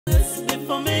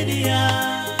SB4 Media.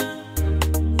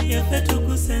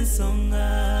 Tuggussa Enssonga.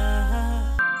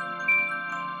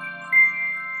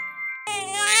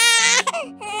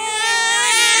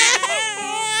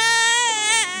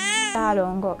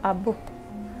 Alongo abu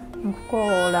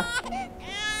nkukola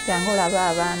jangu laba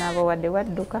abaana bo wadde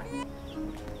wadduka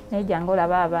naye jangu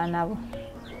laba abaana bo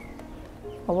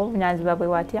oba obuvunaanyizibwa bwe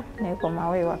watya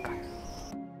nekomawo ewaka.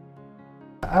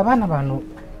 Abaana bano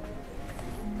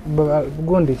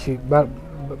gundi ki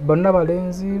bonna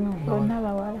balenzi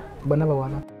bonna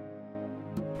bawala.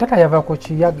 Tata yavako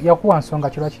ki yakuwa nsonga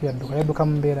kirwa yadduka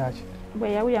mu mbeera ki?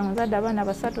 Bwe yawuya muzadde abaana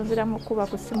basatu nziramu kuba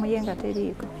ku ssimu ye nga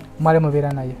teriiko. Mwali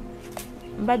mubeera naye?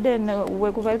 Mbadde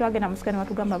wekuva twagenda musikani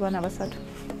watugamba abaana basatu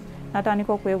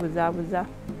natandika okwebuzaabuza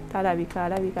talabika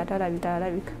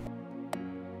alabika.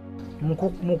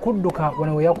 Mu kudduka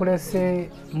wano we yakulese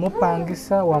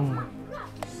mupangisa wammwe?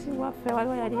 Si waffe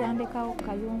waliwo yali yandekawo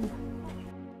kayumba.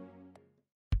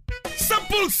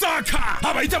 Paul Saka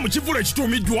abayita mu kivulo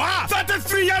ekituumiddwa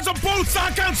 33 years of Paul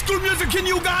Saka and school music in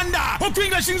Uganda.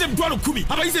 Okuyingira shinze emitwalo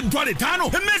 10 abayize emitwalo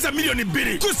 5 emmeeza milioni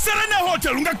 2 ku Serena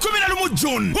Hotel nga 11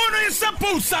 June. Ono ye Sir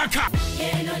Paul Saka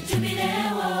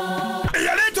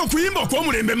eyaleeta okuyimba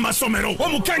okw'omulembe mu masomero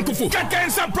omukenkufu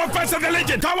kakensa Professor the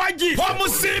Legend Kawaji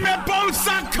omusiime Paul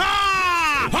Saka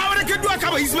awerekeddwako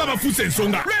abayizi b'abafuusa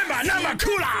ensonga Lemba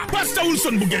Namakula, Pastor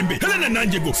Wilson Bugembe, Helena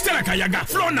Nanjego, Stella Kayaga,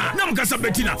 Flona Namukasa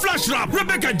Bettina, Flash Rap,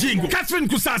 Rebecca Jingo, Catherine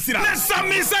Kusasira ne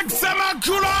Samisak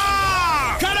Semakula.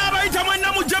 Kale abayita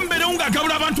mwenna mujembere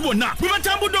ng'agabula abantu bonna bwe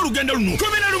batambudde olugendo luno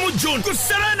 11 June ku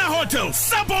Serena Hotel.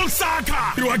 Sir Paul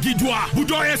Saka iwagidwa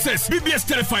Budo SS, BBS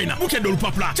Telefina, Bukedde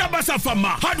Olupapula, Chabasa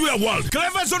Fama, Hardware World,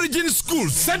 Clever's Origin School,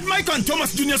 St. Michael and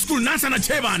Thomas Junior School, Nansana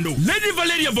Chebando, Lady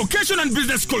Valeria Vocation and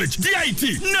Business College,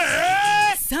 DIT,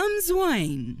 Sam's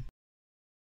Wine.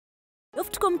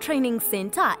 Ofcom Training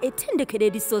Center ettendekero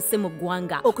erisoose mu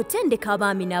ggwanga okutendeka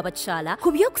abaami n'abakyala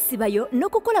ku by'okusibayo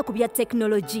n'okukola ku bya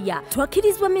tekinologiya.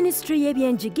 Twakirizibwa Ministry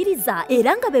y'ebyenjigiriza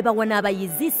era nga be bawa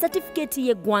n'abayizi certificate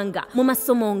y'eggwanga mu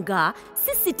masomo nga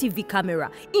CCTV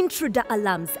camera, intruder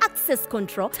alarms, access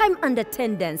control, time and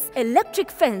attendance,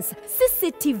 electric fence,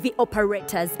 CCTV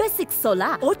operators, basic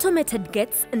solar, automated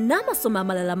gates n'amasomo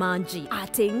amalala mangi.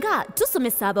 Ate nga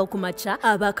tusomesa ab'okumakya,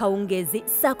 ab'akawungeezi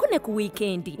ssaako ne ku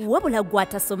wiikendi. Wabula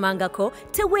gwatasomangako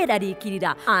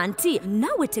teweeraliikirira anti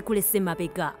naawe tekulese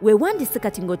mabega. Weewandise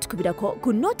kati ng'otukubirako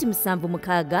ku nooti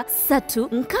 76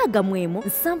 361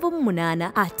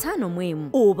 778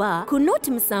 oba ku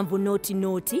nooti 7 nooti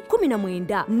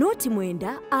 19 nooti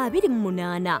 9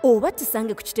 28 oba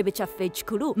tusange ku kitebe kyaffe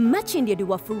ekikulu Makindye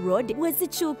Liwafu Road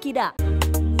wezikyukira.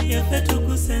 Yaffe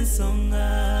Tuggussa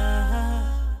Enssonga.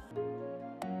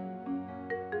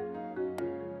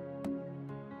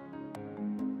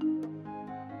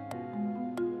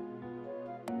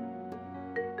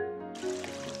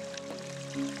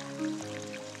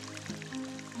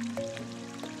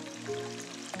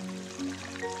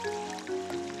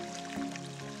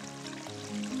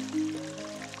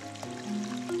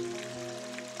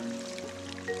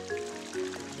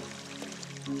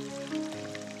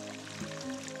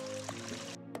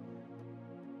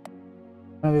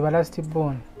 We were last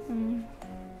born.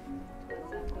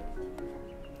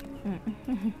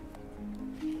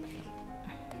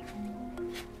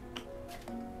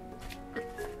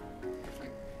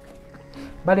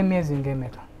 Bali miezi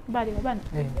ngemeka. Bali bana.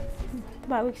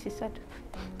 Ba wiki 3.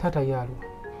 Tata yalu.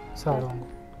 Salongo.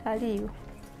 Taliyo.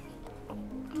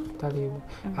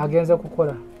 Agenza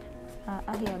kukola.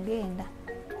 Yagenda.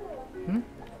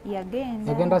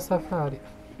 Yagenda safari.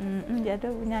 Yate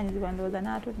obuvunaanyizibwa ndowooza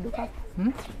n'atuddukako.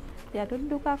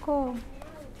 Yatuddukako.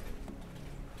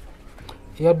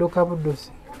 Yadduka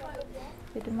buddusi.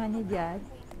 Tetumanyi gyali.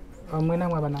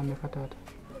 Mwenamu abanaameka taata?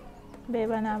 Be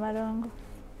bana abalongo.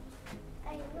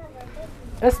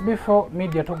 SB4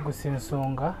 Media Tuggussa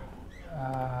Enssonga.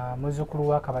 Muzzukulu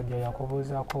wa Kabajja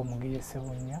yakubuuzaako Omugiye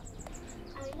Ssebunya.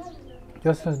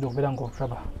 Gyosinzidde okubeera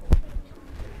ng'otulaba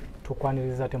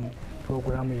tukwaniriza te mu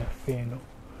pulogulaamu yaffe eno.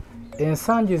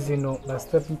 Ensangi zino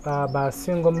ba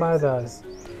single mothers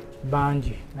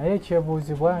bangi naye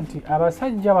ekyebuuzibwa nti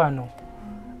abasajja bano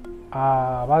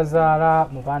abazaala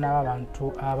mu baana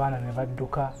b'abantu abaana ne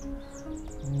badduka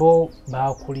bo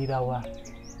baakulirawa.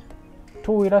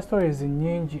 Tuwulira stories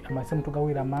nnyingi, amasimu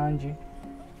tugawulira mangi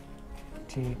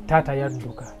ti taata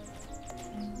yadduka.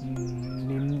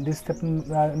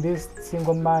 This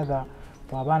single mother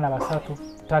w'abaana basatu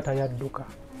taata yadduka.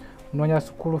 Noonya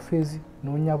school fees,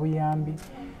 noonya buyambi.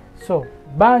 So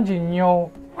bangi nnyo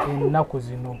ennaku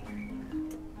zino.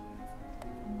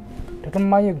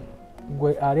 Tetumanyi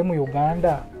gwe ali mu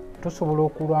Uganda tusobola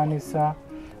okulwanisa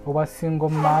obwa single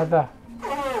mother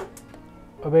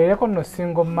obeereko nno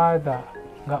single mother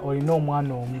nga olina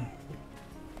omwana omu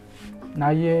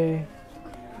naye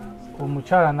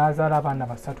omukyala n'azaala abaana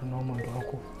 3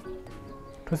 n'omudduloku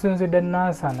tusinzidde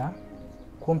Nansana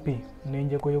kumpi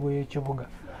n'enjegoyego y'ekibuga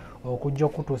okujja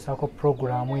okutuusako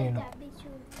puroguramu eno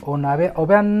ono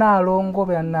oba Nnaalongo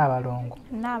oba Nnaabalongo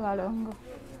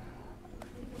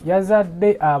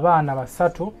yazadde abaana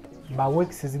 3 ba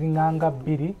weeks ziringanga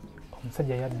 2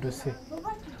 omusajja yadduse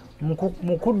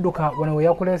mu kudduka wano we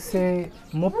yakulese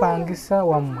mupangisa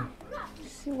wammwe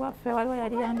si waffe waliwo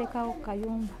yali yandekawo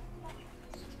kayumba.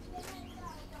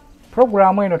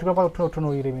 Puroguramu eno tugenda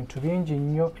tutunuulira ebintu bingi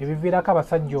nnyo ebiviirako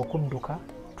abasajja okudduka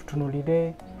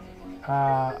tutunuulire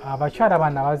abakyala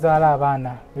baana bazaala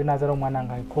abaana benazaala omwana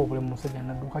nga aliko obulemu musajja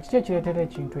nadduka kiki ekireetera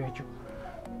ekintu ekyo.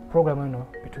 Puroguramu eno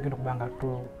betugenda okuba nga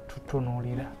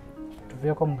tutunuulira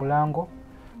tuveeko mu bulango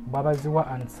bw'abaziwa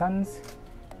and Sons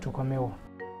tukomewo.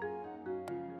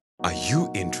 Are you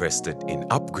interested in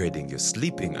upgrading your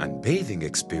sleeping and bathing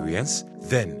experience?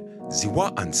 Then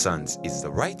Ziwa and Sons is the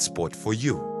right spot for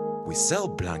you. We sell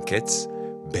blankets,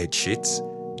 bed sheets,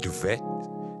 duvet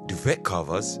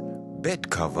covers, bed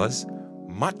covers,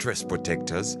 mattress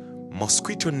protectors,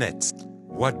 mosquito nets,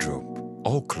 wardrobe,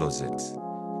 all closets,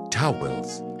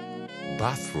 towels,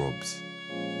 bathrobes,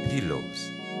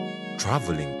 pillows,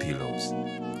 traveling pillows,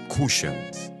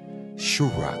 cushions,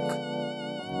 shoe rack,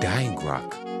 dyeing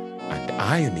rack, and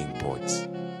ironing boards.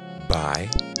 Buy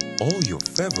all your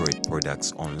favorite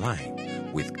products online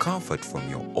with comfort from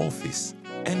your office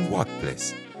and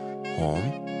workplace,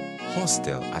 home,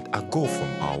 hostel at a go from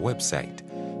our website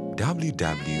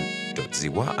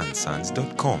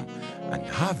www.ziwaansons.com and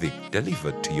have it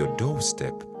delivered to your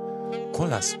doorstep.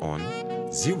 Call us on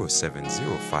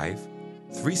 0705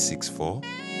 364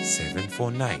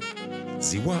 749.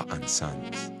 Ziwa and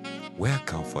Sons, where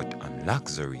comfort and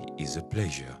luxury is a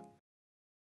pleasure.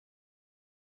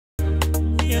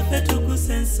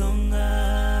 Tuggussa Enssonga.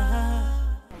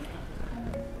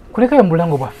 Kulekayo mu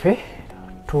bulango bwaffe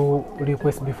tuli ku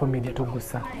SB4 Media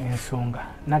Tuggussa Enssonga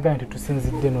nagambye nti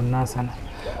tusinzidde no Nansana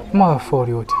mwafa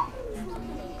oli otya?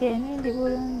 Ndi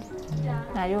bulungi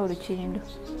naye olukindo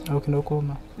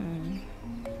okuluma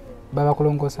baba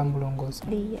kulongoosa mu bulongoosa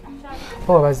liya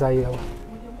oba bazaayirawa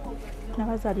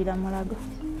nabazaalira Mulago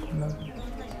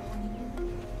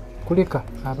kulika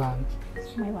abaana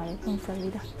mwebale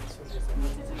kunsabira.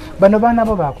 Bano baana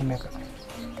bo bakumeka?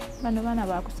 Bano baana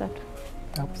bakusatu.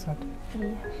 Bakusatu?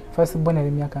 Iya. First born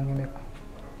eri myaka ngemeka?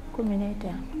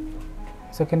 15.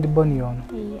 Second born yono?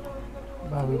 Iya.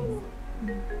 Bawe.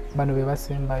 Bano be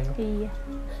basembayo? Iya.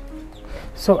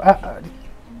 So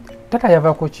tata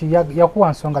yava ku ki yakuwa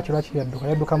nsonga kirwa ki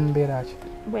yadduka mu mbeera ki?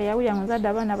 Bwe yawuya muzadde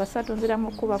abaana 3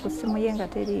 nziramu kuba ku simu ye nga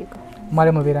teriiko.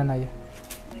 Mwale mubeera naye?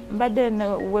 Mbadde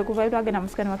we kuva twagenda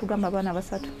musikani watugamba abaana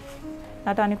 3.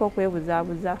 Natandika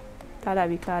okwebuzaabuza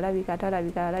talabika.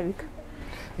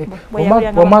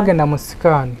 Bw'omwagenda mu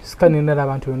sikani nera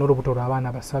abantu olina olubuto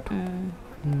lw'abaana 3.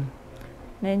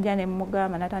 Nenja ne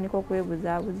mugamba natandika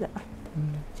okwebuzaabuza.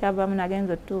 Kyavaamu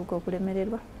nagenza otuuka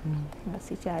okulemererwa nga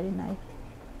sikyali naye.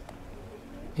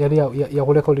 Yali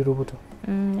yakuleka oli lubuto?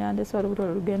 Yandese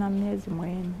olubuto lugenda mu myezi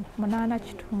 8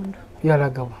 kitundu.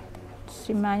 Yalagawa?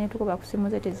 Simanyi tukuba ku simu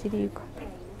ze teziriiko.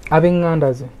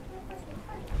 Ab'enganda ze?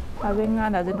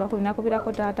 Ab'enganda ze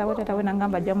twakubirako taata we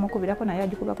nangamba ajja mukubirako naye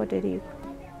agikubako teriiko.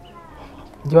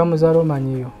 Gye bamuzaala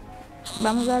omanyiyo?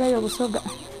 Bamuzaalayo Busoga.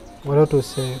 Wali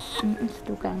otuuseeyo?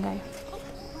 Situukangayo.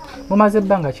 Mumaze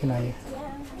ebbanga ki naye?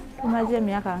 Tumaze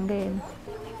emyaka ng'eno.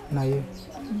 Naye?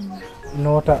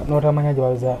 N'otamanya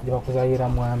gye bakuzaayira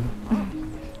mwami?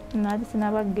 Nali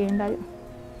sinabagendayo.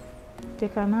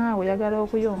 Teka naawe oyagala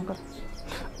okuyonka.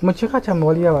 Mu kika kyammwe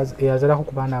wali eyazaalako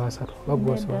ku baana 3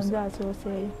 bagwosoose? Nze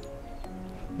asooseeyo.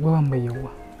 Gwe wammwe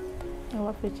yewa?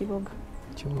 Ewaffe Kiboga.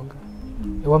 Kiboga.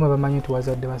 Ewammwe bamanyi nti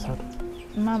wazadde 3?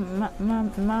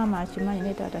 Maama akimanyi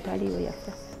naye taata taliiwo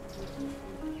yafa.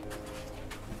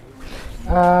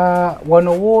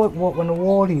 Wano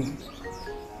wooli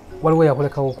waliwo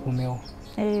yakulekawo okuumewo?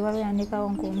 Waliwo yandikawo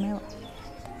nkuumewo.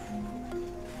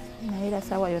 Naye era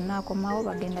Saawa yonna akomawo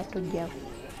bagenda tujjawo.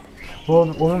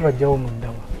 Oba bajjawo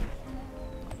muddawa?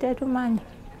 Tetumanyi.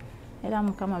 Era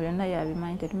Mukama byonna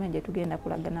yabimanyi, tetumanyi gye tugenda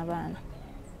kulagana baana.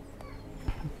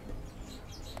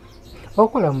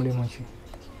 Okola mulimu ki?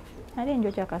 Ali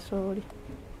njokya kasooli.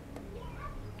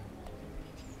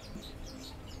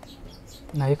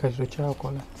 Naye kati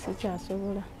tokyakola?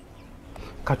 Sikyasobola.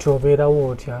 Kati obeerawo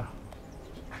otya?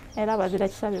 Era abazira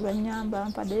kisabe bannyamba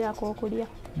mpaddeyo ak'okulya.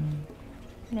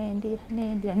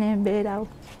 Nendya nembeerawo.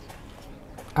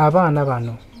 Abaana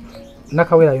bano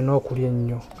nakawera alina okulya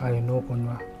ennyo alina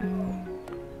okunywa.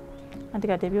 anti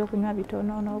kati ebyokunywa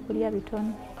bitono n'okulya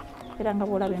bitono era nga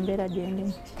bw'olaba embeera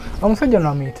gyendimu. Omusajja ono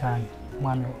amuyitaani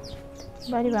mwami we?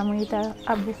 Bali bamuyita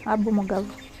Abu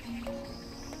Mugavu.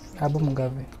 Abu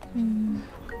Mugavu.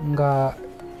 Nga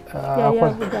yali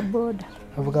avuga booda.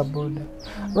 Avuga booda.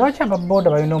 Lwaki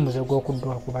ababooda balina omuze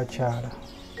gw'okuddwa ku bakyala?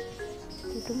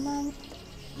 Tetumanyi.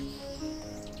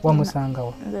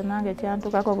 Wamusangawa? Nze nange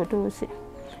kyantukako butuusi.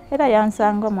 Era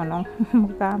yansanga muno mu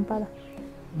Kampala.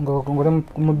 Ng'oli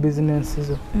mu bizinensi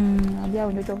zo? Ali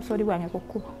awo njo ky'obusooli bwange ku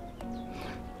kkubo.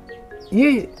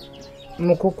 Ye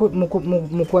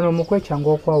mu kwekyanga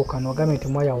okwawukana ogambye nti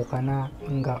mwayawukana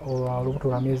nga olubuto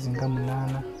lwa myezi nga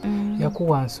 8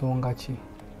 yakuwa nsonga ki?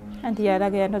 Anti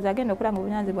yalaga ndoza agenda okulanga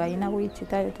obunyanzi bw'alina bwiki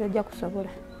tajja kusobola.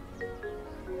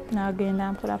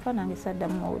 N'agenda mpolafa nange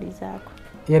saddamu muwulizaako.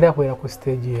 Yali akolera ku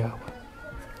stage yaabwe?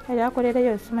 Yali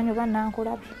akolereyo simanyi oba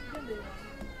nankulabye.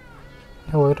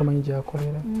 Nawe tomanyi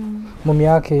gy'akolera? Mu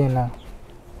myaka ena?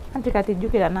 Anti kati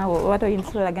jjukira naawe oba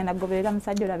toyinza agenda kugoberera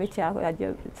musajja olabe kyakola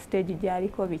stage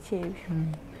gy'aliko biki ebyo.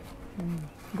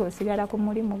 Ng'osigala ku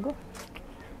mulimu gwo.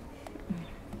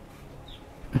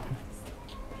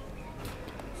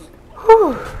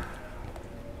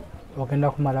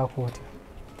 Ogenda kumalako otya?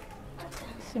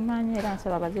 Simanyi era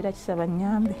nsaba Bazira Kisa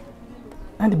bannyambe.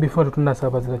 Anti before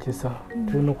tunasaba Bazira Kisa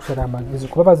tulina okusala amagezi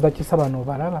kuba Bazira Kisa bano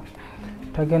balaba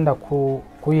tagenda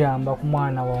kuyamba ku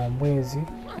mwana wa omwezi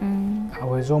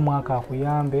aweze omwaka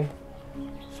akuyambe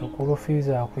sukulu fees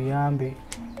akuyambe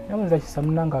Bazira Kisa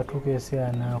munanga atuuka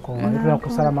eseera naako tulina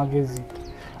kusala amagezi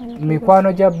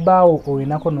mikwano gya bbaawo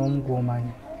olinako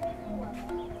n'omuguumanyi.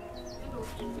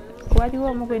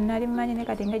 Waliwo omu gwe nali mmanyi ne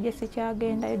kati nga gye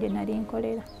sikyagendayo gye nali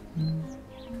nkolera.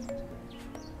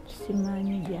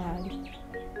 Simanyi gyali.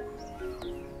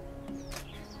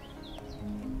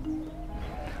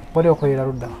 Wali okolera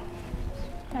ludda?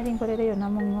 Nali nkolereyo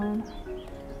Namuŋŋoona.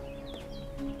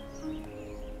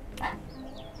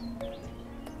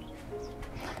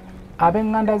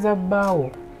 Ab'eŋŋanda za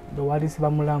bbaawo be waliisi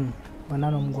bamulamu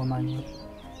bonna n'omugomanyi.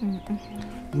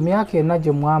 Mu myaka ena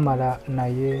gye mwamala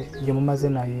naye gye mumaze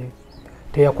naye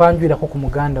teyakwanjwirako ku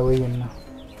muganda we yonna?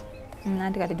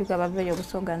 Anti kati jjuka baveeyo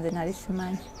Busoga nze nali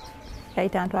simanyi. Yali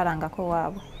tantwalangako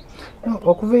waabwe.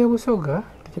 Okuveeyo Busoga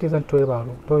tekitegeeza nti toba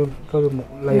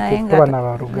na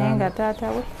baluganda. Naye nga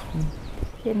taata we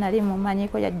ye nali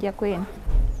mumanyiko yajja kweno.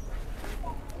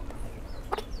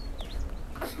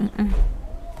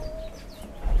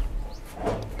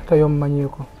 Taata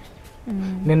y'omumanyiko?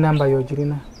 N'ennamba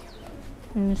y'ogirina?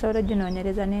 Nsobola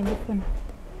oginoonyereza n'engifuna.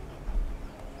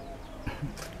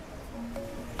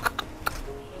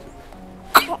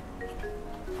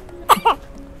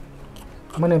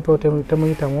 Mwana empewo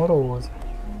temuyitamu olowooza?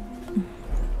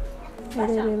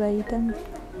 Era be bayitamu.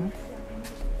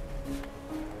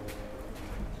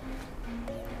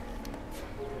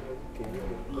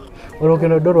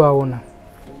 Olugendo ddo lwawona?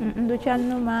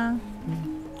 Lukyannuma.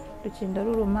 Lukindo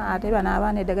luluma ate bano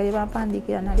abaana eddagala lye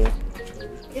bampandiikira nalyo.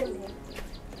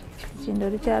 Lukindo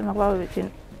lukyaluma kuba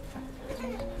lukindo.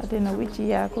 Ate no wiki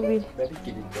yakubiri.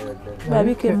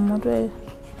 Babike mu mutwe.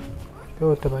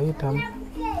 Yo tebayitamu.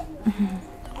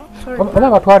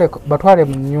 Oba batwale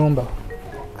mu nnyumba.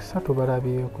 Kusatu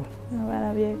balabyeko.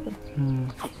 Balabyeko.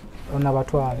 Ona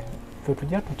batwale. Ffe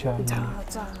tujja tukyamenya.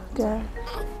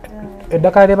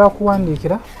 Eddagala lye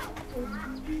bakuwandiikira?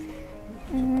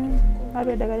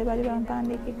 Waliwo eddagala lye bali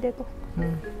bampandiikiddeko.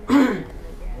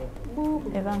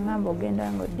 Ebaŋŋamba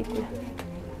ogenda ng'oddikula.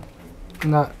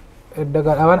 Nga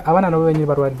eddagala abaana nabo bennyini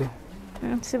balwadde?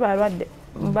 Si balwadde.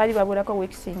 Bali babulako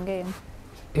wiiki singa emu.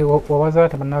 Wabazaala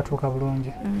tebannatuuka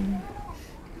bulungi?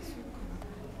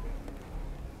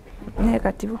 Naye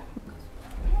kati bo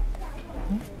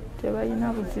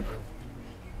tebalina buzibu.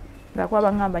 Lwakuba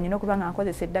baŋŋamba nnina okuba nga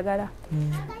nkozesa eddagala.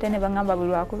 Ate ne baŋŋamba buli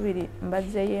lwakubiri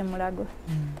mbazzeeyo e Mulago.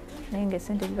 Naye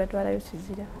ng'essente zibatwalayo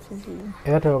sizirina.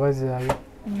 Era tebabazaayo?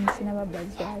 Sina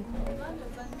babbazaayo.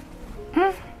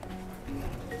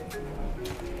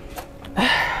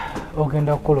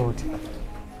 Ogenda kukola oti?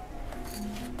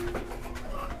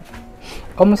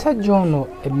 Omusajja ono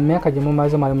emyaka gye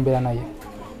mumaze mwali mubeera naye?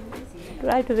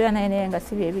 Twali tubeera naye naye nga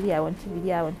si bye biri awo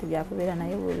nti byakubeera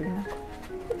naye buli lunaku.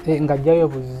 Ng'ajjayo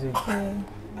buzzi?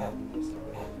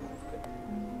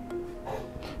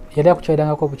 Yali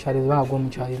akukyalirangako obukyalizi oba nga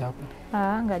gw'omukyalirako?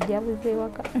 Ng'ajja buzze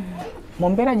ewaka. Mu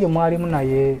mbeera gye mwalimu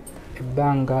naye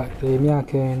ebbanga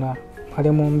emyaka ena mwali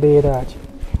mu mbeera ki?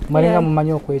 Mwali nga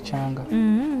mumanyi okwekyanga?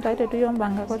 Twali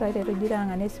tetuyombangako, twali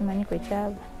tetugiranga naye simanyi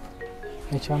kwekyava.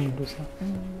 Ekyamuddusa?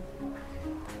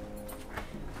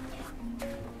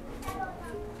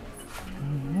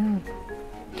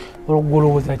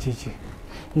 Olowooza kiki?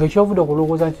 ng'ekyovude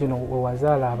okulowooza nti kino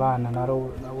wewazaala abaana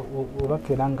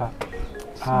webakera nga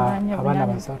abaana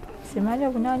basatu simanyi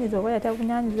obunaanyizibwa oba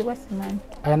yatabunaanyizibwa simanyi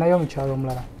ayinayo omukyalo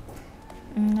omulala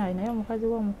ayinayo omukazi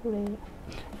w'omukulu eyo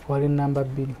wali namba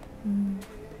 2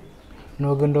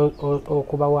 n'ogenda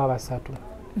okubawo abasatu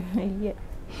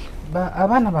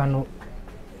abaana bano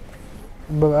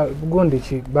gundi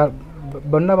ki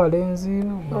bonna balenzi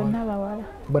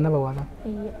bonna bawala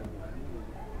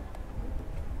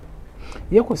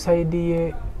ye ku sayidi ye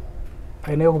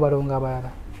ayinayo okubalonga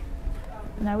abalala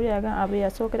nawulira abe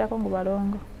yasookerako ngu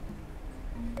balongo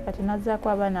kati nazzaako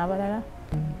abaana abalala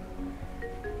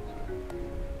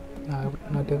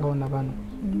nateekawo na bano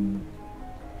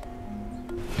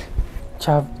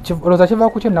olowooza kiva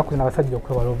ku kyo ennaku zino abasajja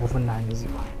okwewala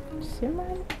obuvunaanyizibwa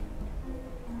simanyi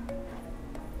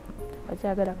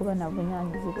bakyagala kuba na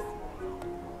buvunaanyizibwa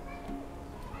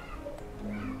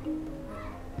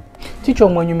kiki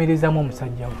omwenyumirizamu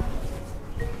omusajja we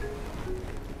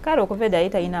kale okuva edda ye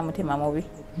talina mutima mubi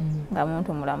nga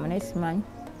muntu mulamu naye simanyi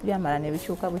byamala ne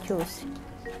bikyuka bukyusi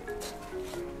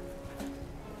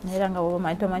era nga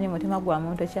bwoba tomanyi mutima gwa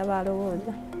muntu ekyaba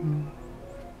alowooza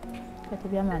kati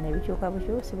byamala ne bikyuka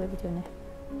bukyusi bwe bityo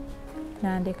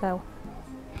nandekawo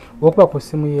okuba ku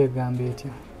ssimu yeegamba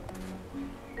etya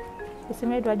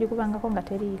essimu eyo twagikubangako nga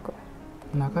teriiko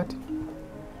nakati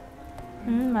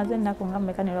maze ennaku nga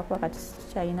mmeka nelwakuba kati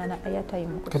kyalina na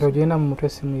airtime kati ogenda mu mutwe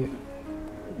essimu ye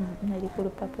eri ku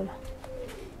lupapula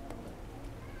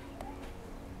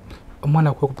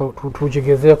omwana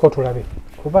tugigezeeko tulabe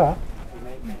kuba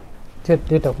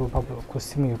teeta ku lupapula ku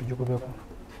ssimu ye tugikubeko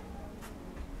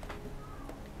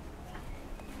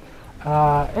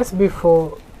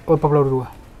SB4 olupapula luliwa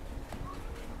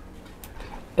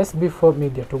SB4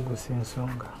 Media Tuggussa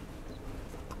Enssonga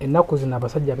ennaku zino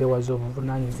abasajja beewaza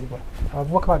obuvunaanyizibwa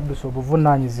abavubuka baddusa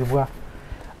obuvunaanyizibwa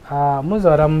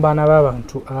muzaala mu baana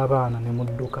b'abantu abaana ne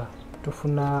mudduka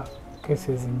tufuna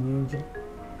cases nyingi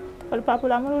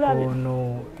olupapula mululabe ono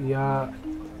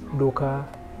yadduka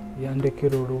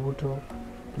yandekera olubuto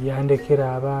yandekera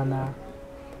abaana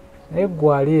naye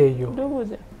gwali eyo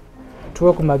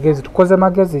tuwe ku magezi tukoze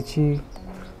magezi ki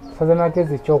tukoze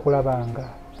magezi ki okulaba nga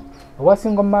oba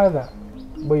single mother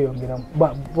bweyongera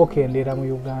bukendera mu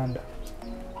Uganda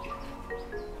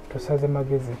tusaze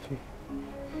magezi ki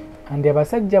andi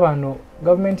abasajja bano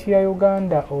gavumenti ya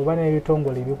Uganda oba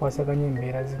n'ebitongole ebikwasaganya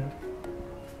embeera zino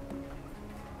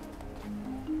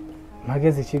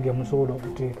magezi ki ge musobola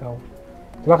okuteekawo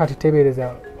kuba kati tebeereza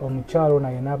omukyalo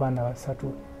naye n'abaana basatu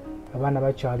abaana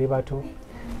bakyali bato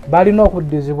balina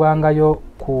okuddizibwangayo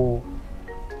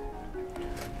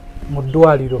mu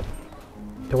ddwaliro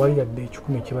tewali yadde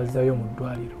 10 kibazzayo mu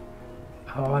ddwaliro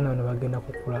abaana bano bagenda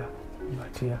kukula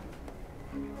batya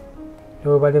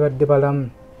ewe bali badde balamu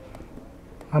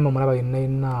mama mulaba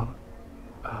yenna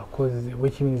akoze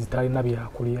wekiminizi talina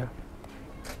byakulya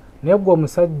naye gwe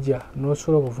omusajja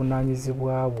n'osobola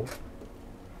obuvunaanyizibwa bwo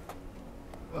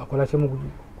akola kimu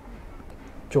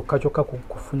kyokka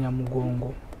kufunya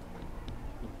mugongo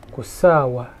ku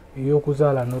ssaawa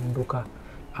ey'okuzaala n'odduka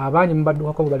abangi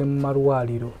mubaddukako bali mu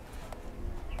malwaliro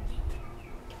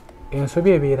ensobi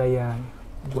ebeera yanyi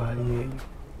gwali eyo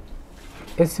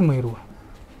essimu erwa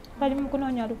bali mu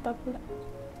kunoonya lupapula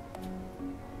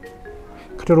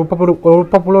kati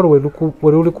olupapula olwo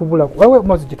we luli kubula wewe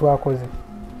mozi gye twakoze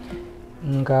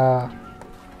nga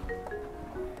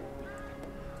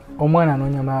omwana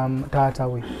anoonya taata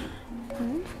we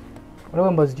waliwo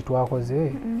embozi gye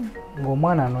twakoze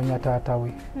ng'omwana anoonya taata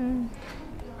we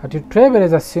kati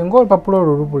twebereza singa olupapula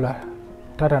olwo lubula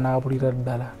taata n'abulira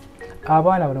ddala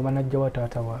abaana bano banajjawa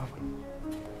taata waabwe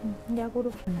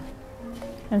njakulufuna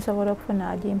nsobola okufuna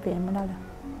agimpa emulala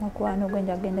mukwano gwe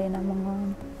njagenda ina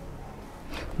muŋŋono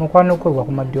mukwano gwe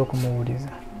wakumadde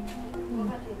okumuwuliza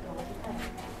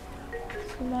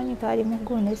simanyi kaali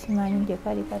muggune simanyi gye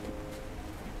kali kati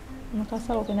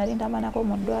mukasawo ke nali ntamanako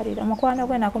mu ddwaliro mukwano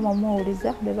gwe nako mumuwuliza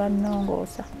be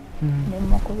bannongoosa ne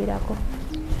mukubirako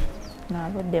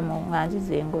nabuddemu nga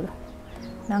nziza engulu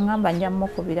naŋŋamba nja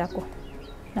mukubirako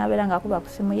nabeera ngaakuba ku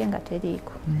simu ye nga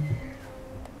teriiko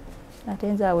ate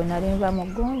nzaawe nali nva mu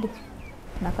gundi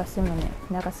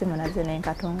nakasimu naze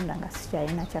nenkatunda nga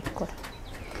sikyalina kyakukola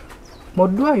mu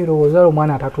ddwaliro ozaala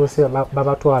omwana atatuuse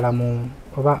babatwala mu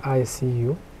oba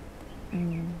ICU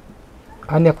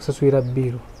ani akusasulira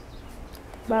bbiiro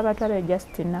babatwala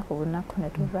just nnaku bunaku ne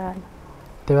tuvaayo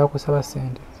tebakusaba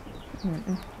ssente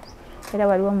era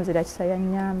waliwo omuzira kisa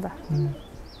yannyamba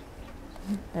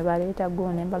ne baleeta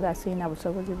gundi embaga asiina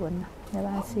busobozi bwonna ne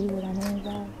bansiibula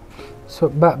nevaayo so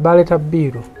baleeta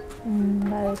bbiiro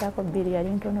baleetako bbiiro yali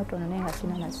ntonotono naye nga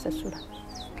sina nazisasula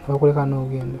bakuleka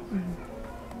n'ogenda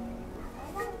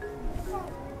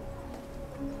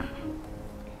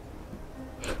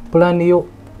pulani yo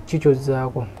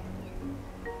kikyozzaako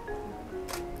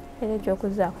era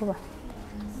ekyokuzaako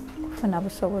kufuna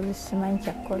busobozi simanyi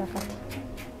kyakukola kati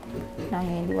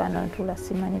nange ndi wano ntula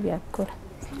simanyi byakukola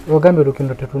ogambye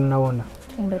olugendo tetunnawona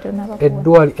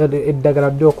eddagala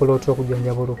dde okola otya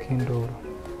okujjanjaba olugendo olwo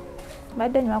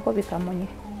badde nywako bikamunye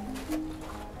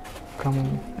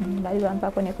kamunye bali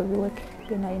bampako ne ku biweke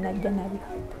byenalina jja nabyo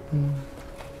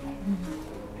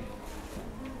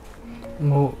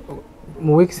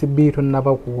mu weeks bbiri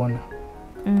tonnaba kuwona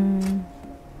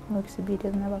weeks bbiri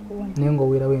tonnaba kuwona naye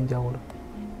ng'owerawo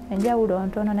enjawulo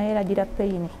ntono naye eragira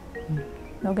peyini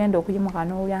nogenda okuyimuka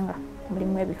n'owulya nga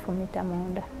mulimu ebifumita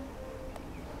munda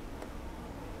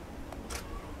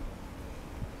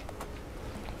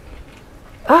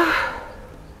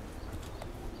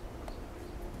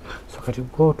so kati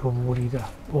gwotobuulira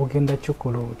ogenda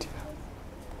kikola otya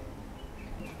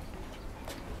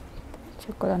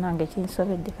kikola nange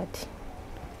kinsobedde kati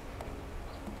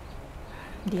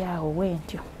ndi awo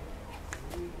bwentyo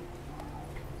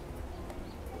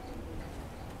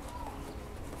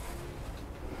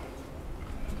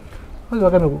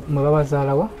bagambe mwe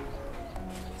babazaalawa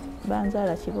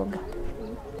banzaala Kiboga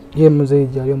ye muzeeyi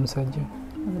gyali omusajja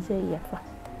omuzeeyi yafa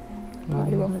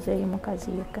waliwo omuzeeyi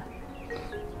mukazi yekka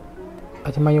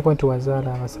akimanyiko nti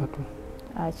wazaala abasatu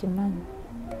akimanyi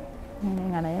naye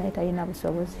nga naye talina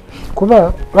busobozi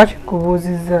kuba lwaki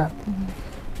nkubuuzizza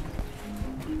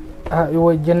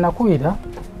gye nakubira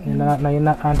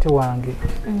nalina anti wange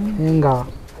nga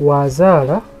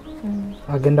wazaala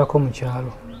agendako mu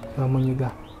kyalo bamunyiga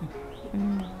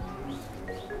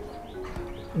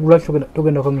lwaki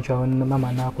togendako mu kyalo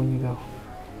mama nakunyigawo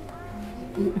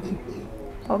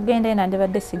ogenda ena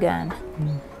ndibadde sigaana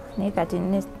naye kati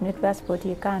ne passport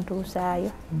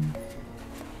ekantuusaayo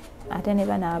ate ne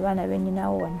bana abaana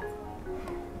bennyinawo wano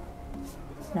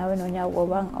nawe noonya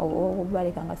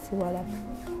obaleka nga siwalabu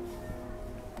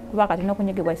kuba kati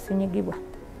n'okunyigibwa sinyigibwa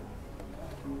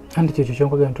anti kyekyo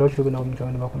kyonkogera nti lwaki togenda mu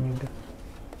kyalo ne bakunyiga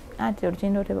anti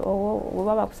olutindo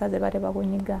oba bakusaze bate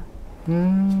bakunyiga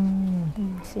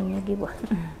sinyigibwa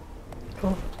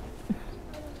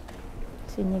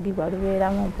sinyigibwa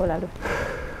lubeeramu mpola lwo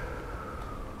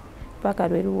paka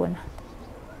lwe luwona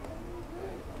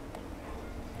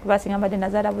kuba singa mbadde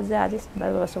nazaala buzaazi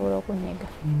baba basobola okunyiga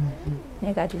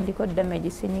naye kati ndiko damage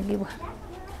sinyigibwa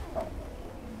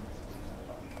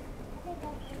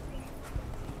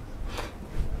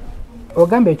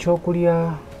ogamba ekyokulya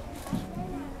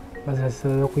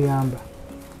bazirasobola okuyamba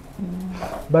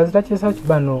bazira kisa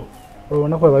bano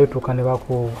olunaku lwe balituuka ne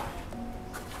bakoowa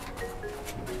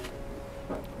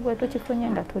bwe tukifunye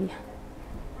nga tulya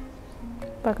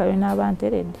paka lwe naaba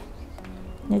nteredde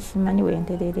nesimanyi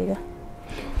wentererera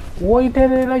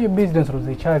woyiterera yo bizinesi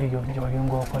olwo ekyaliyo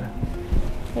gyewalinga okola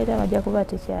era bajja kuba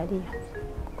tekyaliyo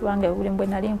kubanga obulimu bwe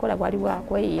nali nkola bwali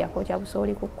bwakweyiyako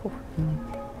kyabusooli ku kkuba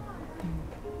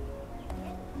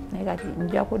naye kati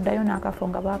nja kuddayo n'akafo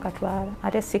nga baakatwala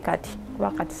ate si kati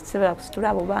kuba kati sisobola kusitula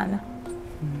abo baana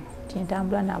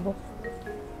tintambula nabo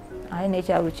aye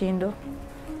n'ekya Lukindo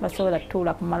basobola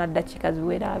tutuula kumala ddakiika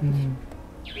ziwera abiri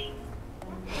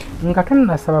nga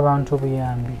tonnasaba abantu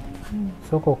obuyambi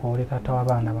sooka okoole taata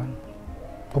w'abaana bano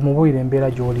omubuulire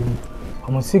embeera gy'olimu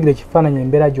omusigire ekifaananyi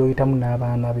embeera gy'oyitamu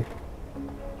n'abaana be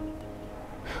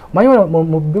omanyi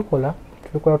mu bikola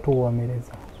tubikola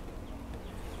tuwoomereza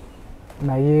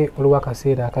naye oliwo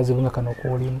akaseera akazibu nga kano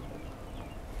koolimu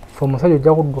fe omusajja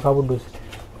ojja kudduka buddusi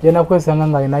genda kwesanga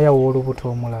nga alinayawo olubuto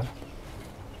omulala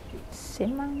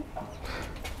simanyi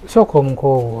sooka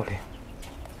omukoowoole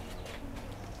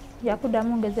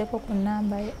yakuddamu ngezeeko ku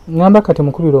nnamba ye ngamba kati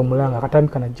mukubira omulanga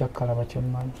akatambika najja kukalaba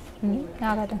kyemmanyi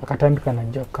akatambika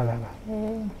najja kukalaba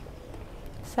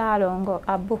Saalongo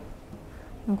Abu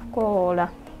nkukoola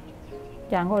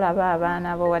jangu olaba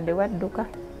abaana bo wadde wadduka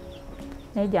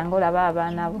naye jangu olaba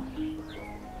abaana bo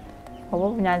oba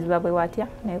obunyazibwa bwe watya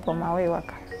naye komawo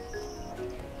ewaka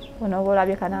buno oba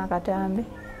olabye kana akatambi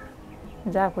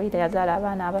nze akuyita yazaala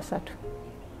abaana abasatu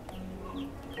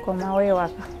komawo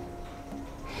ewaka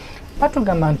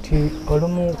batugamba nti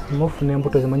olumu mufuna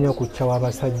embuto zimanyi okukyawa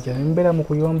abasajja nembeera mu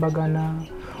kuyombagana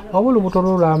oba olubuto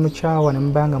lulwa mukyawa ne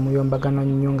mubanga muyombagana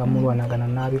nnyo nga mulwanagana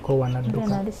n'abikoowa nadduka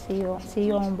nali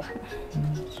siyomba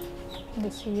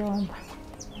siyomba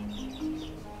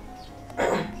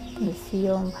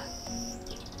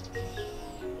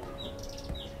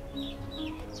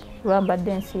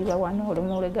lwambadde nsiiba wano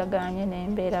olumu lwegaganye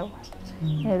nembeerawo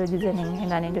nerugize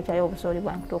nengenda nenjokyayo obusooli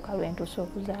bwankutuuka lwentuusa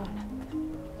okuzaala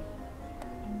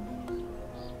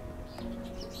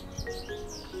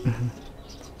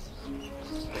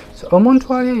so omuntu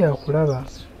ali yakulaba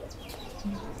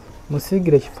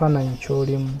musiigire ekifaananyi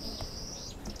ky'olimu.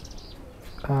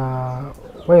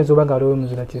 Wayinza oba nga waliwo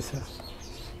muzira kisa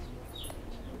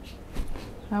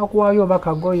nakuwaayo oba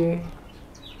kagoye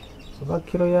oba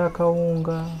kiro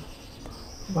y'akawunga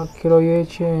oba kiro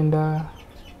y'ekyenda.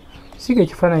 Siga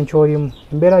ekifaananyi ky'olimu,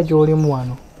 embeera gy'olimu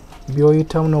wano,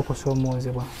 by'oyitamu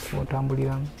n'okusoomoozebwa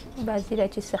kw'otambuliramu. Bazira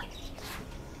kisa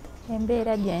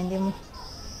embeera gye ndimu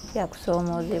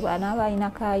yakusoomoozebwa naaba alina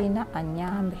kaayina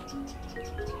annyambe.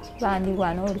 Bandi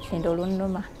wano olukindo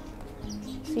lunnuma,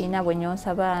 siina bwe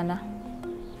nnyonsa baana.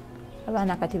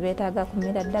 Abaana kati beetaaga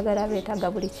kumira ddagala,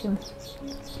 beetaaga buli kimu.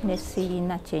 Ne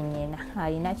siina kyennyina,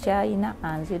 alina kyayina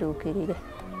anziruukirire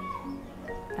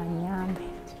annyambe.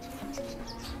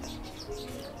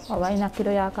 Oba alina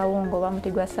kiro y'akawunga oba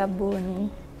muti gwa sabbuuni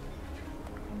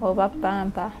oba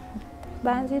pampa,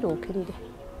 banziruukirire.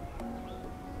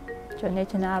 Kyonna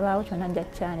ekinaabaawo kyonna nja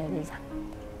kukyaniriza.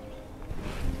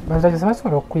 Bazira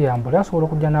basobola okukuyambula, asobola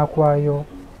okujja n'akuwaayo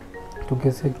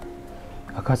tugeze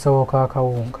akasawo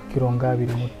k'akawunga kiro nga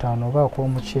 25 oba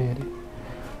ak'omuceere,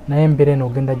 naye embeera eno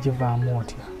ogenda givaamu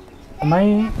otya?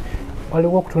 Omanyi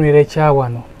waliwo okutunira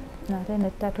ekyawano ate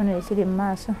nettatunira ekiri mu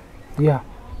maaso. ya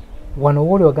wano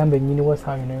wooli wagamba ennyini wa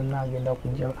saawa yonna yonna agenda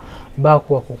kujja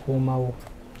baakuwa kukuumawo.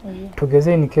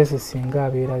 Tugeze in case singa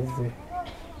abeera azze,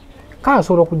 kale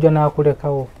asobola okujja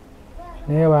n'akulekawo,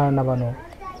 naye abaana bano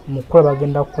mukola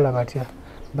bagenda kukola batya?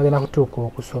 Bagenda kutuuka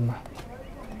okusoma.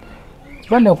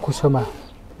 Bane okusoma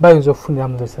bayinza okufunira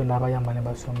muzesa n'abayamba ne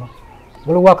basoma.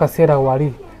 Waliwo akaseera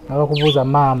wali nga bakubuuza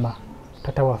maama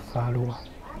tata waffe aluwa.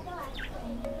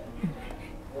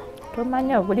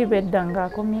 Tomanya obuli bedda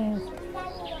ng'akomyewo.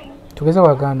 Tugeze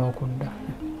wagaana okudda.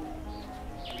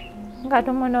 Nga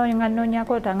tomunoonya nga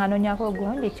nnoonyako otanganoonyako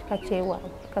gundi kika kyewaabwe.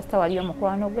 Kasita wali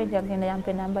omukwano gwe jagenda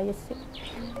yampe namba y'essimu.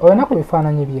 Olina ku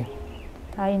bifaananyi bye?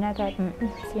 Alina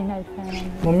siina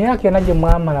bifaananyi. Mu myaka ena gye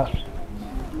mwamala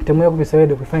temwekubisayo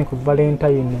ku bifaananyi ku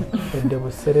Valentine edde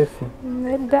buserefi?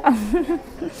 Nedda.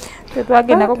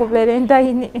 Tetwagendako ku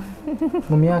Valentine.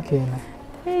 Mu myaka ena?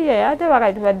 Iye ate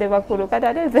bakati tubadde bakulu kati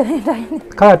ate Valentine.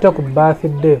 Kale ate ku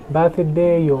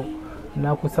birthday eyo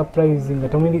nakusurprisinga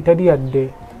teri yadde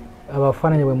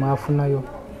abafaananyi bwe mwafunayo?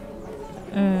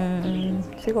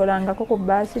 Sikolangako ku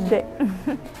birthday.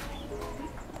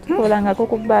 Sikolangako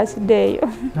ku birthday eyo.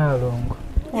 Naalongo.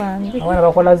 Wange. Abaana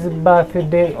bakola zi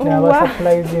birthday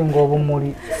n'abasurprisinga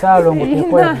obumuli. Saalongo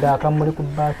tekoledde akamuli ku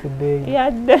birthday.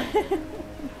 Yadde.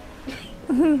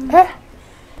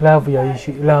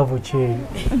 Love kyeyo.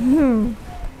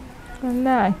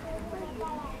 Naye.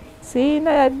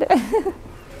 Siina yadde.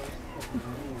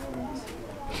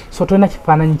 So tolina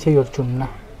kifaananyi kyeyo kyonna?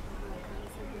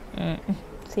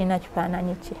 Siina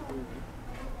kifaananyi kye.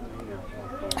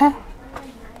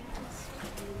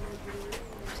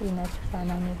 Siina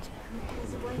kifaananyi kye.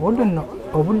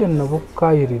 Obudde nno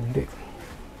bukukaayiridde.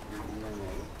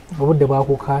 Obudde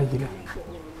bwakukaayira.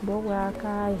 Bwo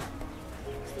bwakaaye.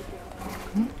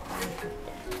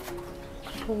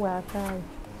 Bwo bwakaaye.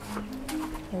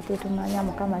 Ate tumanya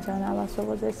Mukama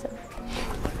ky'anaabasobozesa.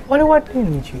 Waliwo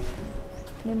ddiini ki?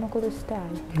 Ndi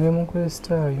mukristaayo. Ndi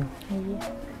mukristaayo.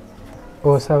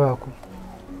 Osabako?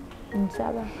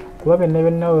 Nsaba. Kuba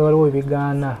byonna we waliwo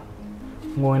ebigaana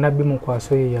ng'olina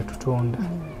Bimukwaso ye yatutonda.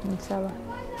 Nsaba.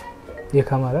 Ye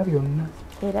Kamala byonna.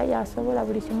 Era yasobola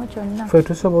buli kimu kyonna. Ffe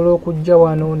tusobola okujja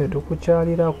wano ne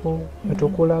tukukyalirako ne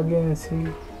tukulaga ensi.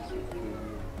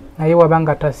 Naye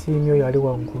wabanga tasiimye oyo ali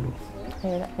waggulu.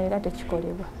 Era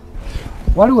tekikolebwa.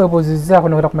 Wali weebuuzizzaako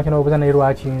nogenda ku makya n'obuuza naye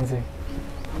lwaki nze?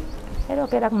 Era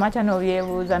okeera ku makya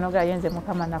n'obyebuuza n'ogayo nze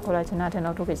Mukama nakola kino ate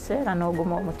n'otuuka ekiseera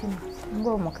n'oguma omutima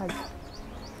ng'omukazi.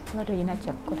 Nga toyina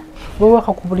kyakukola. Bwe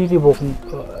waka ku buliri bwo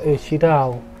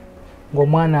ekiraawo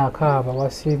ng'omwana akaaba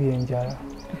wasiibye enjala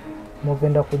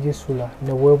mugenda kugisula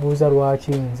ne weebuuza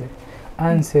lwaki nze,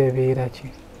 ansi ebeera ki?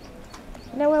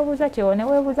 Ne weebuuza kyewo ne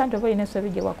weebuuza nti oba olina essobi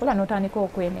gye wakola n'otandika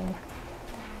okwenenya.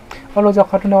 Olowooza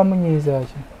Katonda wamunyiiza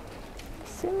ki?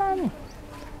 Simanyi.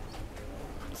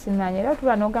 Simanyi era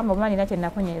tuba n'ogamba oba nina kye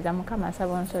nakunyiiza Mukama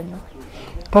nsaba onsonyiwe.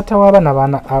 Taata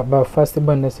w'abaana ba first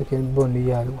born ne second born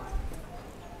yaliwa?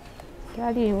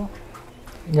 Taliiwo.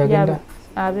 Yagenda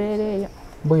abeereeyo.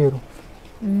 Bweru?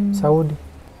 Saudi?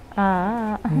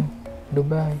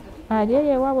 Dubai? Ali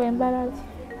eyo ewaabwe Embalala.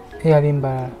 Eyali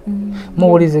Mbalala?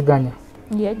 Muwuliziganya?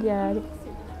 Ye gyali.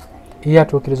 Ye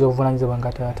atuukiriza obuvunaanyizibwa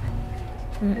nga taata?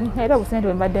 Era obusente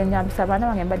bwe mbadde nnyambisa abaana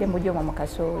bange mbadde mbujja omwo mu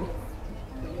kasooli.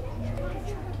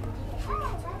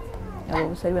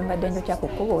 Obusoli bwe mbadde njokya ku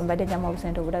kkubo bwe mbadde njyamu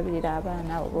obusente obulabirira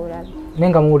abaana oba olabye. Naye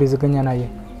nga muwuliziganya naye?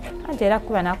 Anti era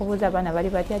kuba n'akubuuza abaana bali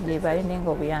batya gye bali naye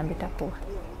nga obuyambi takuwa.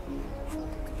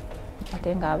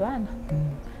 Ate ng'abaana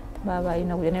baba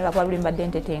ino buli ne bakwa bulimba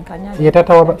dente tenkanya ye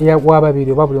tata wa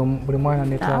babiri oba buli mwana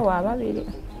ne tata wa babiri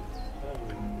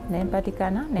ne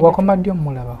mpatikana ne wakoma ddyo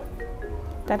mulaba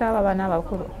tata baba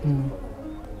n'abakulu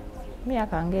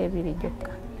myaka ng'ebiri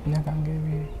gyokka myaka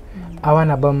ng'ebiri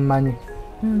abaana bamumanyi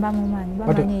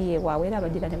bamumanyi ye wawe era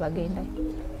bagira ne bagenda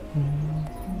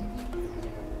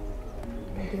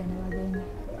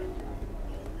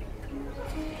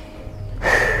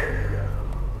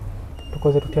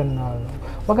tukoze tutya nalo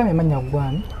wagambye manya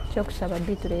gwani kyokusaba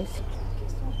Beatrice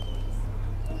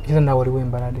kiza nawe oliwo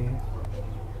embalade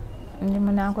ndi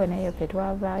munanko naye ffe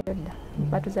twavaayo dda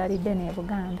batuzaalidde ne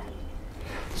Buganda.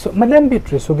 So Madam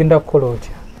Beatrice ogenda kukola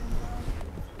otya?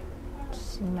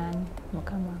 Simanyi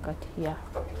mukama kati ya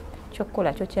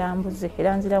kyokkola kyo kyambuze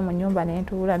era nzira mu nnyumba ne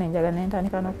ntuula ne njagala ne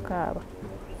ntandika n'okukaaba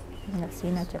nga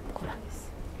sirina kyakkola.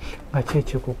 Nga ki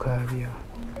ekikukaabya?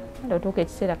 Otuuka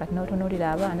ekiseera kati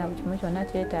n'otunuulira abaana buli kimu kyonna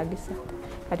kyetaagisa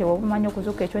kati obumanyi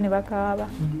okuzuuka ekyo ne bakaaba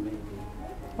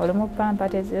olumu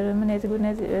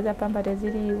eza pampa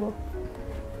teziriiwo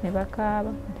ne bakaaba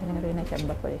ate nga tolina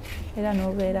kyabakolera era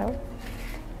n'obeerawo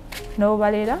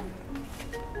n'obalera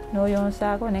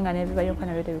n'oyonsaako naye nga n'ebibayonka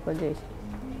nabyo tebikoze eki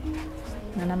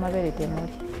nga n'amabeere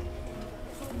temuli.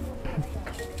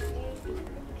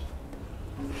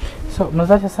 So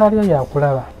muzaaki Saalya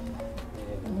yakulaba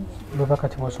bweba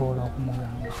kati bw'osobola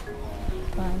okumugamba?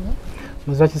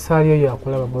 Muzaaki Saalya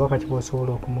yakulaba bweba kati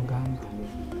bw'osobola okumugamba?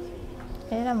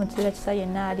 Era mu kiseera kisa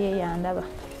yenna ali eyandaba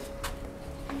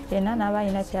yenna n'aba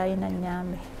alina kyalina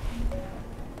nnyambe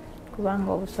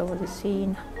kubanga obusobozi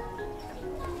siina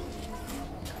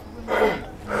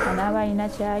anaaba alina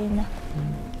kyalina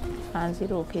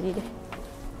anziruukirire.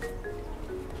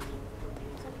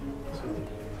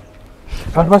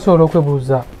 Abantu basobola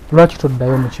okwebuuza lwaki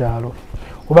toddayo mu kyalo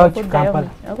oba Kampala?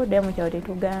 Okuddayo mu kyalo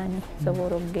tetugaanye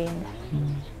sobola okugenda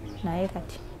naye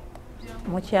kati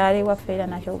mukyalo ewaffe era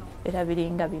nakyo era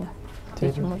biringa bino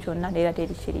ekimu kyonna era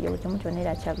teri kiriyo buli kimu kyonna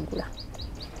era kyaggula.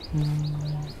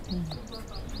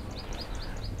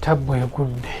 Tabbu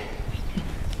egudde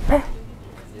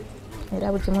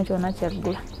era buli kimu kyonna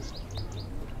kyaggula.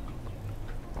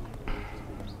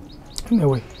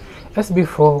 Anyway,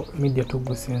 SB4 Media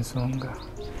Tuggussa Enssonga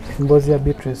emboozi ya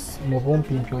Beatrice mu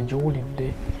bumpimpi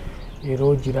ogiwulidde era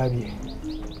ogirabye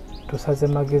tusaze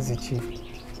magezi ki?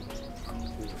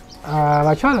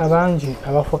 Abakyala bangi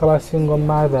abafuuka ba single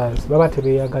mothers baba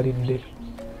tebeeyagalidde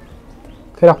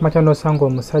era kumakya n'osanga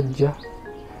omusajja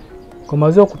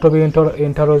omaze okutoba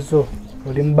entalo zo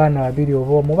oli mu baana babiri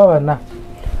oba omu oba bana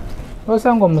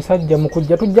n'osanga omusajja mu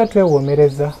kujja tujja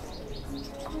twewoomereza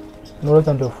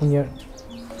n'olowooza nti ofunye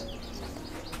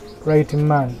right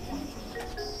man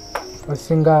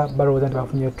osinga balowooza nti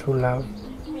bafunye true love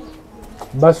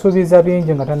basuubiza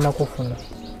bingi nga tannakufuna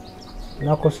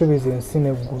nakusuubiza ensi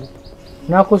n'eggulu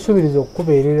nakusuubiriza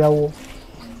okukubeererawo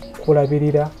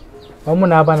kulabirira wamu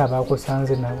n'abaana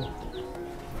bakusanze nabo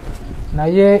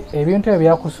naye ebintu ebyo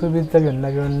byakusuubiza byonna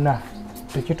byonna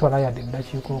tekitwala yadde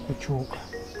eddakiika okukyuka.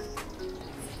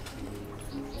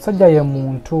 Sajja ye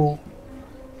muntu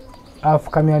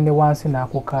afukamira ne wansi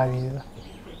n'akukaabirira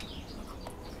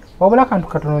wabula akantu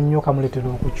katono nnyo kamuleetera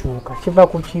okukyuka kiva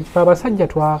ku kifa abasajja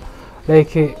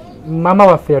like mama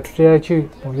waffe yatuteera ki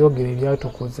mu byogero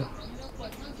ebyatukuza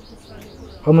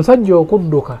omusajja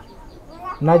okudduka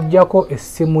n'ajjako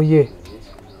essimu ye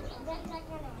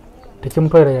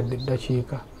tekimutwalira yadde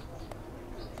eddakiika.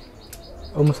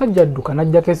 Omusajja adduka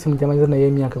n'ajjako essimu gy'amaze naye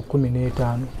emyaka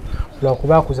 15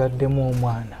 lwakuba akuzaddemu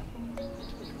omwana.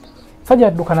 Sajja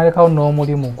adduka n'alekawo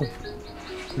n'omulimu gwe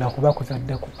lwakuba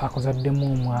akuzaddemu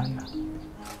omwana.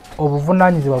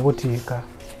 Obuvunaanyizibwa butiika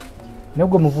naye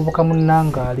gwe muvubuka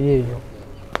munnanga ali eyo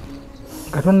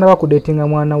nga tonnaba kudeetinga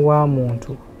mwana wa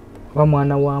muntu oba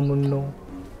mwana wa munno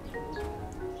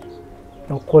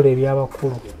n'okukola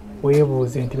ebyabakulu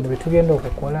weebuuze nti bino bye tugenda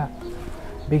okukola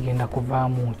bigenda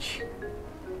kuvaamu ki?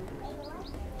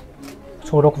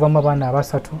 Tusobola okuvaamu abaana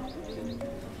 3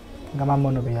 nga mama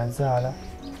ono be yazaala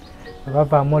bwe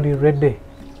bavaamu oli redde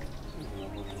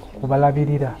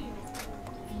okubalabirira.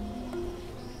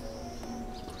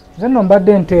 Nze nno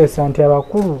mbadde nteesa nti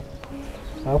abakulu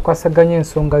abakasaganya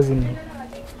ensonga zino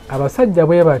abasajja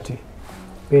bwe bati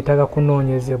beetaaga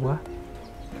kunoonyezebwa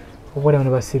oboolyawo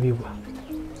ne basibibwa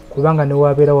kubanga ne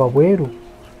wabeera wabweru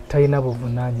talina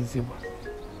buvunaanyizibwa.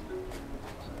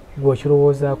 Gwe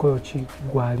okirowoozaako ki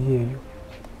gwali eyo?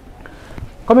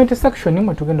 Comment section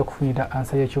mwe tugenda okufunira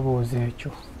ansa y'ekibuuzo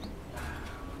ekyo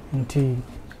nti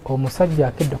omusajja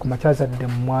akedde ku makya azadde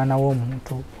mu mwana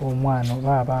w'omuntu omwana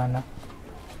oba abaana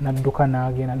n'adduka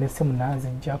n'agenda n'essimu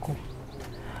n'aziggyako.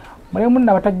 Mulimu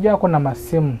nno abatajjaako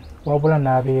n'amasimu wabula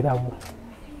n'abeerawo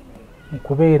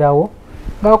nkubeerawo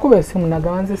ng'akuba essimu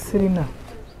nagamba nze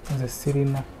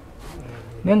sirina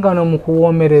naye nga no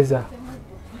mukuwoomereza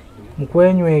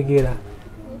mukwenywegera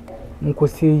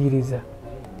mukusiiyiriza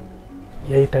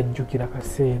yali tajjukira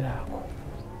kaseera ako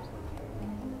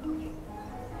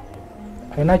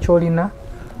alina kyolina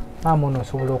maama ono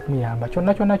osobola okumuyamba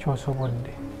kyonna kyonna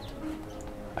kyosobodde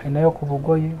alinayo ku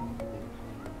bugoye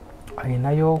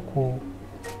alinayo ku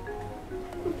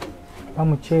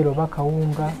bamuceere oba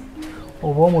kawunga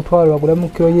oba omutwalo agulamu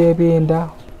kiro y'ebyenda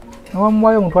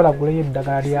nowamuwayo omutwalo aguleyo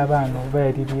eddagala ly'abaana oba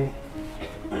erirye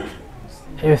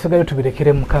ebisigayo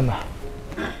tubirekere Mukama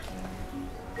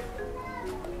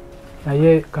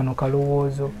naye kano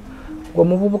kalowoozo gwe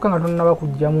omuvubuka nga tonnaba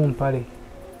kujjamu mpale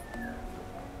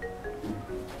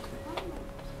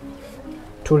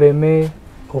tuleme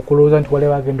okulowooza nti wale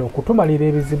bagenda okutumalira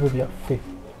ebizibu byaffe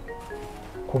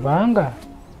kubanga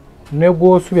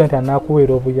negw'osubira nti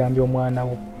anaakuweera obuyambi omwana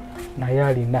wo naye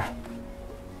alina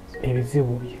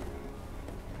ebizibu bye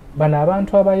bano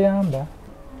abantu abayamba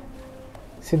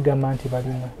sigamba nti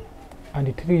balina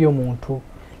andi tiriyo muntu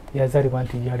yazalibwa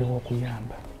nti yaliwo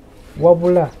okuyamba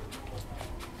wabula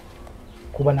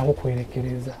kuba nako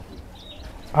kwerekereza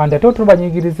andi ate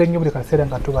otubanyigiriza ennyo buli kaseera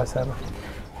nga tubasaba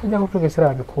ojja kutugesera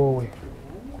babikoowe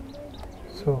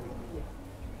so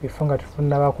before nga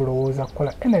tufunaba kulowooza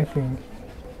kukola anything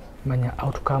manya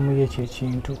outcome y'ekyo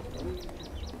ekintu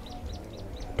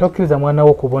tokkiriza mwana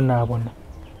wo kubonaabona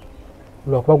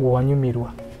lwakuba gwe wanyumirwa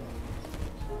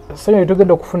sonyo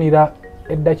tugenda okufunira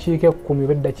eddakiika 10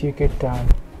 oba eddakiika 5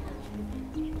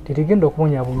 titigenda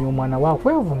okubonyabonya omwana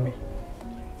waakwevume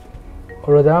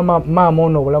olowooza maama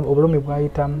ono obulumi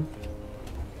bwayitamu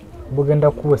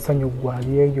bugenda kuwa essanyu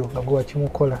gwalyeyo nga gwe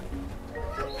wakimukola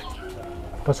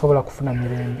tosobola kufuna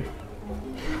mirembe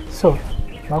so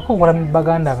bakongola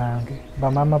baganda bange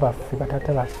bamaama baffe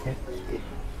batata baffe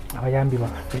abayambi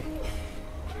baffe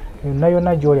yonna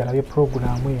yonna gy'oli alabye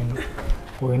purogulaamu eno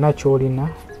olina ky'olina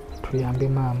tuyambe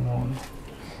maama ono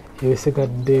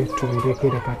ebisigadde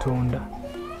tubirekere Katonda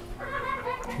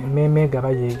emmeeme gaba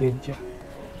yeegejja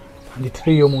andi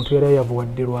tiriyo omuntu era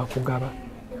yabuwadde lwakugaba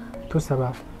tusaba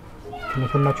kino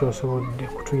kyonna kyosobodde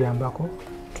kutuyambako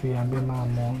tuyambe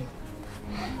maama ono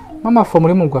maama ffe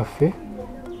omulimu gwaffe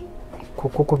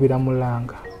kukukubira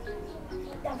mulanga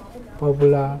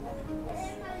wabula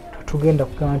tugenda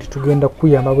kugamba nti tugenda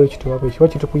kukuyamba bwekityo kiba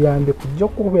kitukuyambye kujja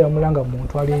okukubira mulanga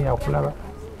muntu ali yakulaba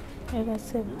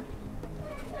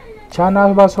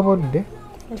kyana basobodde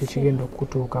tekigenda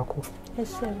okutuukako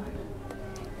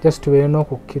just tubeere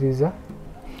n'okukkiriza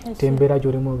tembeera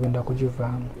gy'olimu ogenda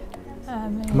kugivaamu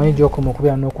amanyi gy'okoma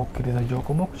okubeera n'okukkiriza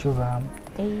gy'okoma okukivaamu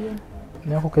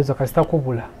naye okukkiriza kasita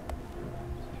kubula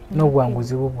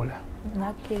n'obwanguzi bubula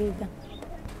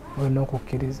olina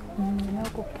okukkiriza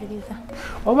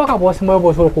obubaka bw'osimbayo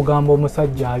bw'osobola okugamba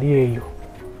omusajja ali eyo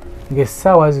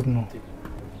ng'essaawa zino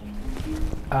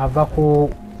ava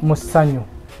ku musanyu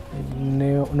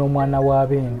n'omwana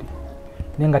w'abendi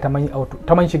naye nga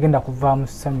tamanyi kigenda kuva mu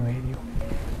ssanyu eryo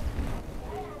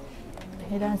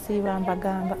era nsiiba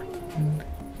mbagamba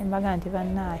embaga nti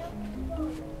bannaaye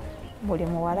buli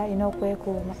muwala alina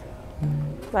okwekuuma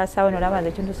basaawo nolaba nze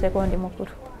ekintu sekondi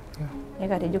mukulu naye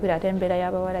kati jjukira ate embeera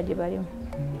y'abawala gye balimu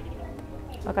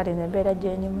wakati nze embeera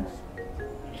gyenyimusi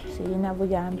sirina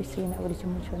buyambi sirina buli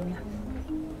kimu kyonna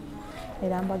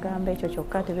era mbagamba ekyo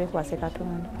kyokka tebeekwase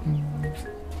Katonda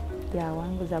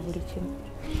yawanguza buli kimu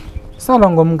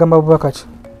Saalongo omugamba bubaka ki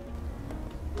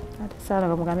ate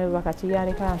Saalongo omugambe bubaka ki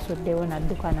yaleka nsuddewo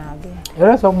nadduka n'agenda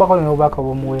era osobola okubako olina obubaka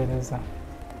bw'omuweereza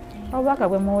obubaka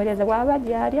bwe muweereza bw'aba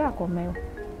gyali akomewo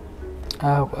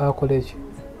akola eki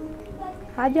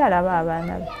ajja alaba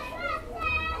abaana be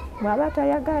bw'aba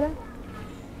tayagala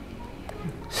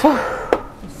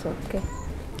soke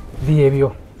byebyo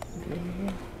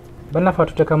bannaffe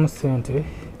atuteekamu ssente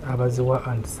abaziwa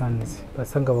and sons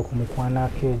basanga bakumukwana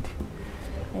akedi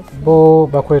bo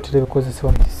bakuleetera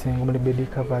ebikozesebwa mu kisenge omuli bed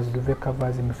covers, duvet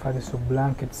covers, emifaliso,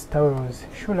 blankets, towels,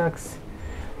 shulax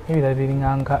n'ebirala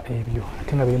biringanga ebyo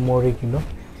ate nga biri mu original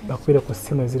bakubeere ku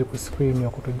ssimu eziri ku screen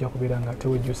okutujja kubeera nga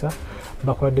tewejjusa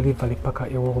bakola delivery paka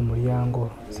ewo mulyango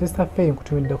sister Faye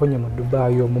nkutumiddeko nnyo mu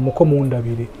Dubai omwo muko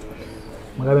mundabire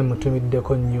mugabe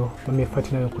mutumiddeko nnyo mami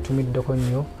Fatina nkutumiddeko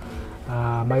nnyo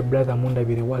my brother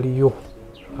mundabire waliyo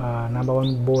number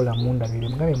 1 bowler mundabire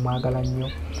mugabe mwagala nnyo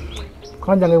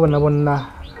kanjange bonna bonna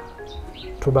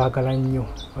tubaagala nnyo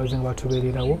abazenga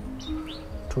batubeererawo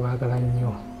tubaagala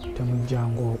nnyo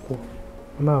temujjangu okwo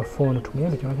mama phone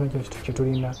tumuyambe kyona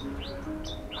kyetulina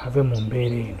ave mu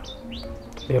mbeera eno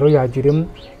leero yagiremu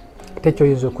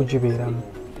tekyoyinza okugibeeramu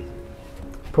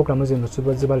programu zino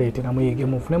ziba zibaleetera muyige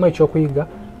mufunemu ekyokuyiga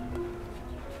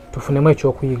tufunemu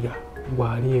ekyokuyiga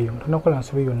gwali eyo tonakola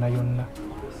nsobi yonna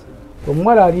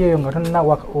omuwala ali eyo nga tonna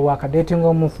wakadeetinga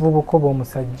omuvubuka oba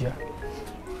omusajja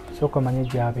sooka manye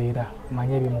gyabeera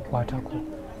manye ebimukwatako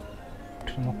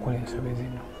tulina okukola ensobi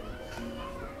zino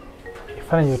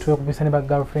ebifaananyi byetwekubisa ne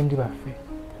bagirlfriend baffe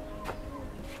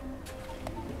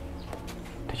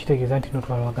tekitegeeza nti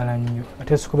notwalwagala nnyo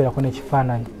ate sikubeerako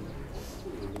n'ekifaananyi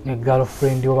ne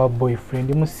girlfriend oba boyfriend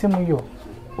mu ssimu yo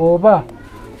oba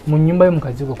mu nnyumba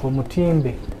y'omukazigo ku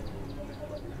mutimbe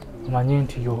omanye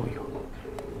nti yoyo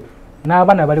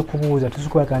n'abaana bali kubuuza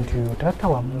tusikubaga nti oyo taata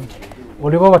wammwe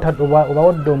oliba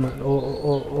obawadde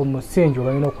omusingi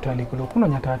obalina okutandikira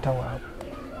okunoonya taata waabwe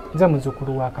nze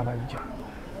muzzukulu wa Kabajja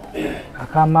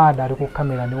akamaada ali ku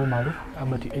kamera ne Umaru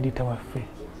abati edita waffe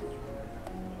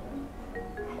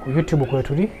ku YouTube kwe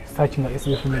tuli search nga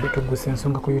SB4 Media Tuggussa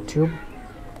Enssonga ku YouTube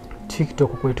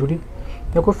TikTok kwe tuli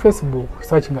ne ku Facebook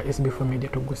search nga SB4 Media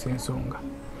Tuggussa Enssonga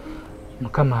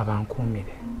mukama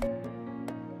abankuumire